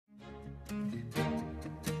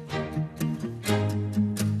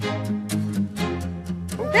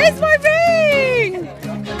There's my ring! Where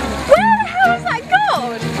the hell has that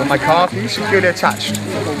gone? On my car keys, securely attached,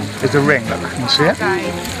 is the ring. Look, can you see it? That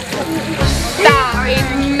is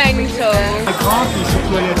mental. My car keys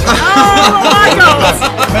securely attached. Oh my god!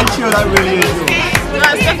 Make sure that really is yours.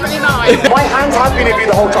 That's definitely mine. My hands have been in view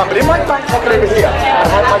the whole time, but in my back pocket over here,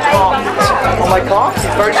 I have my car keys. On my car, it's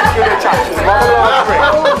very securely attached. It's a rather large ring.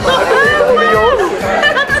 I believe it will be yours.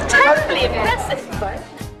 That's terribly impressive.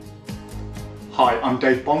 Hi, I'm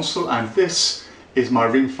Dave Bonsall and this is my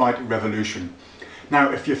ring flight revolution. Now,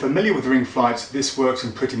 if you're familiar with ring flights, this works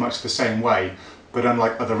in pretty much the same way, but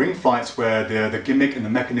unlike other ring flights where the gimmick and the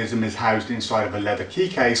mechanism is housed inside of a leather key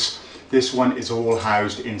case, this one is all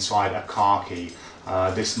housed inside a car key.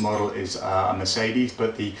 This model is a Mercedes,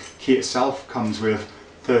 but the key itself comes with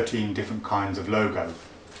 13 different kinds of logo.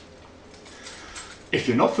 If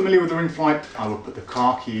you're not familiar with the ring flight, I will put the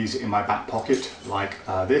car keys in my back pocket like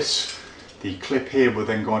this. The clip here will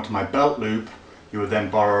then go onto my belt loop. You will then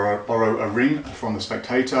borrow a ring from the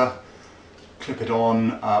spectator, clip it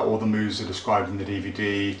on. All the moves are described in the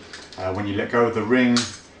DVD. When you let go of the ring,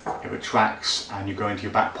 it retracts and you go into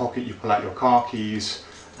your back pocket, you pull out your car keys,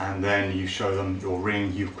 and then you show them your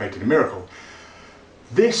ring. You've created a miracle.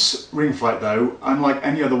 This ring flight though, unlike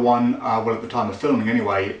any other one, well at the time of filming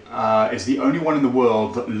anyway, is the only one in the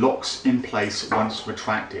world that locks in place once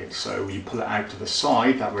retracted. So you pull it out to the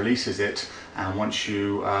side, that releases it, and once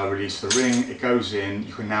you release the ring, it goes in.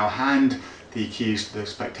 You can now hand the keys to the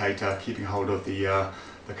spectator, keeping hold of the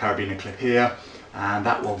carabiner clip here, and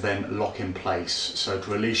that will then lock in place. So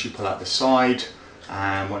to release, you pull out the side,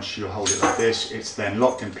 and once you hold it like this, it's then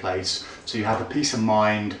locked in place, so you have the peace of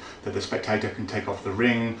mind that the spectator can take off the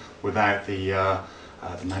ring without the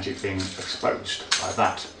magic being exposed like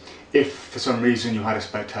that. If for some reason you had a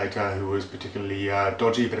spectator who was particularly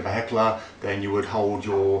dodgy, a bit of a heckler, then you would hold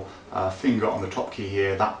your finger on the top key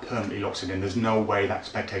here. That permanently locks it in. There's no way that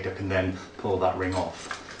spectator can then pull that ring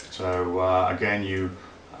off. So again, you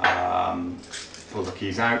pull the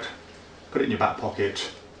keys out, put it in your back pocket,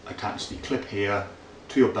 attach the clip here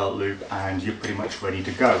to your belt loop, and you're pretty much ready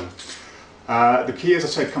to go. The key, as I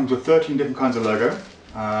said, comes with 13 different kinds of logo.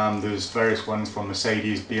 There's various ones from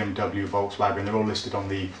Mercedes, BMW, Volkswagen. They're all listed on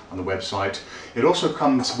the website. It also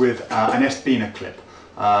comes with an Espina clip.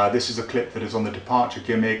 This is a clip that is on the departure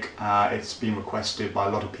gimmick. It's been requested by a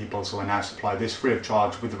lot of people, so I now supply this free of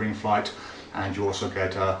charge with the ring flight, and you also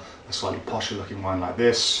get a slightly posher looking one like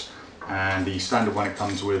this. And the standard one it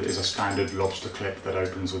comes with is a standard lobster clip that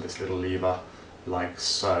opens with this little lever like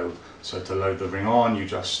so. So to load the ring on, you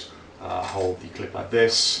just hold the clip like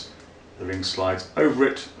this, the ring slides over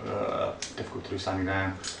it, difficult to do standing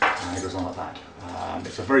down, and it goes on like that.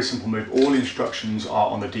 It's a very simple move. All the instructions are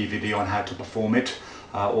on the DVD on how to perform it,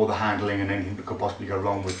 all the handling and anything that could possibly go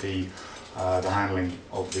wrong with the handling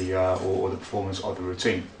of the or the performance of the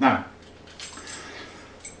routine. Now,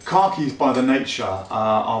 car keys by their nature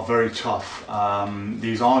are very tough.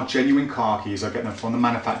 These are genuine car keys. I get them from the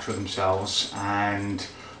manufacturer themselves, and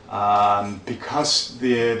because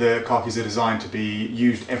the car keys are designed to be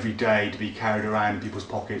used every day, to be carried around in people's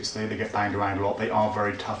pockets, they get banged around a lot, they are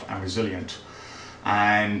very tough and resilient.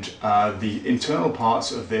 And the internal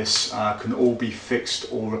parts of this can all be fixed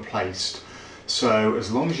or replaced. So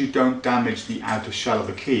as long as you don't damage the outer shell of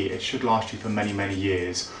the key, it should last you for many, many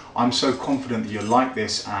years. I'm so confident that you'll like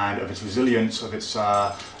this and of its resilience, of its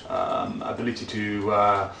ability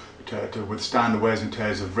to withstand the wears and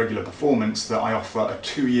tears of regular performance, that I offer a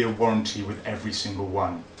 2-year warranty with every single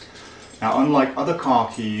one. Now, unlike other car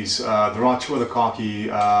keys, there are 2 other car key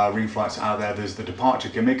ring flights out there. There's the departure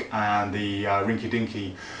gimmick and the Rinky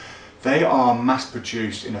Dinky. They are mass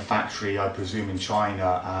produced in a factory, I presume in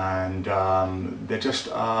China, and they're just,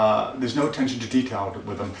 there's no attention to detail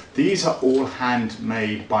with them. These are all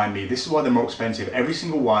handmade by me. This is why they're more expensive. Every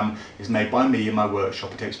single one is made by me in my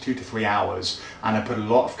workshop. It takes 2 to 3 hours, and I put a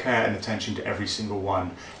lot of care and attention to every single one.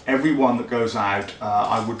 Every one that goes out,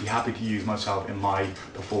 I would be happy to use myself in my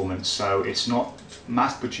performance. So it's not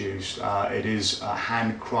mass produced, it is a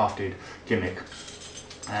handcrafted gimmick.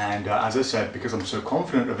 And as I said, because I'm so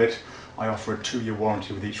confident of it, I offer a 2-year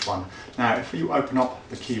warranty with each one. Now, if you open up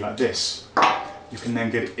the key like this, you can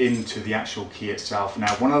then get into the actual key itself.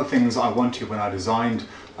 Now, one of the things I wanted when I designed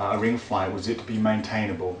a ring flight was it to be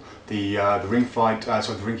maintainable. The ring flight, the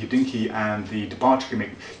Rinky Dinky and the departure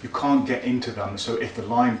gimmick, you can't get into them. So if the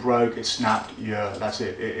line broke, it snapped, yeah, that's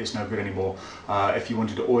it. It's no good anymore. If you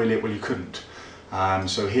wanted to oil it, well, you couldn't.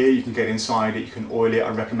 So here you can get inside it, you can oil it. I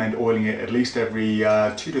recommend oiling it at least every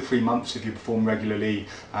 2 to 3 months if you perform regularly.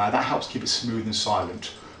 That helps keep it smooth and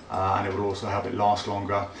silent. and it will also help it last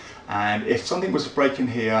longer. And if something was to break in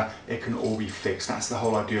here, it can all be fixed. That's the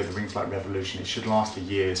whole idea of the Ring Flight Revolution. It should last for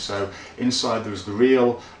years. So inside there's the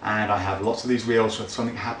reel, and I have lots of these reels, so if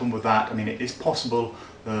something happened with that, I mean, it is possible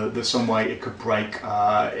there's some way it could break.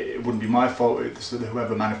 It wouldn't be my fault. It's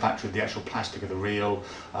whoever manufactured the actual plastic of the reel.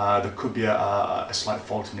 There could be a slight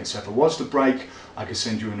fault in it. So if it was to break, I could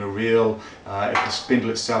send you a new reel. If the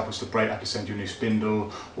spindle itself was to break, I could send you a new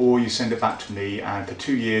spindle, or you send it back to me, and for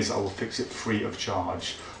 2 years I will fix it free of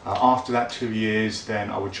charge. After that 2 years,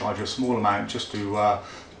 then I would charge you a small amount just to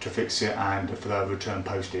fix it and for the return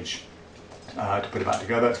postage. To put it back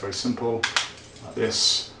together, it's very simple, like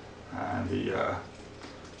this, and the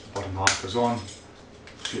bottom half goes on,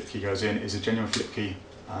 flip key goes in. It's a genuine flip key.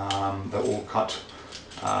 They're all cut.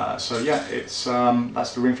 So yeah, it's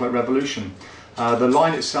that's the Ring Flight Revolution. The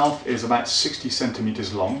line itself is about 60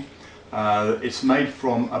 centimeters long. It's made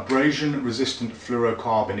from abrasion resistant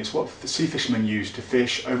fluorocarbon. It's what the sea fishermen use to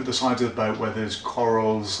fish over the sides of the boat where there's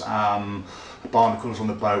corals, barnacles on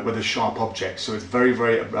the boat, where there's sharp objects. So it's very,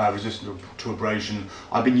 very resistant to abrasion.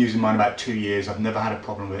 I've been using mine about 2 years. I've never had a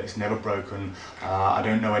problem with it. It's never broken. I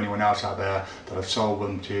don't know anyone else out there that I've sold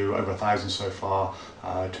them to, over 1,000 so far,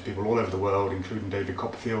 to people all over the world, including David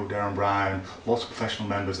Copperfield, Darren Brown, lots of professional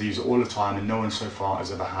members. They use it all the time, and no one so far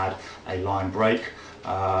has ever had a line break.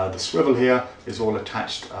 The swivel here is all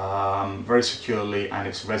attached very securely, and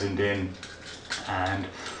it's resined in, and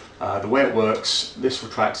the way it works, this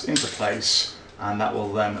retracts into place, and that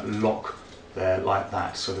will then lock there like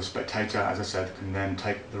that, so the spectator, as I said, can then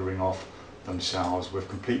take the ring off themselves with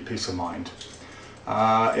complete peace of mind.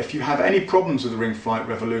 If you have any problems with the Ring Flight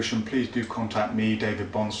Revolution, please do contact me,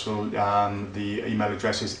 David Bonsall. The email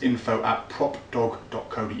address is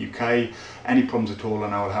info@propdog.co.uk. Any problems at all,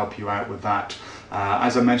 and I will help you out with that.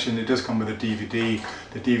 As I mentioned, it does come with a DVD.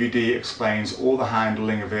 The DVD explains all the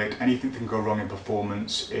handling of it, anything that can go wrong in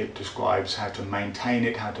performance. It describes how to maintain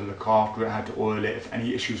it, how to look after it, how to oil it. If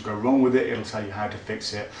any issues go wrong with it, it'll tell you how to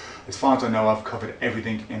fix it. As far as I know, I've covered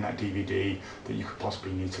everything in that DVD that you could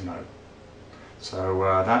possibly need to know. So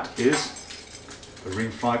that is the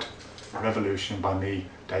Ring Flight Revolution by me,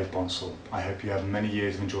 Dave Bonsall. I hope you have many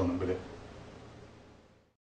years of enjoyment with it.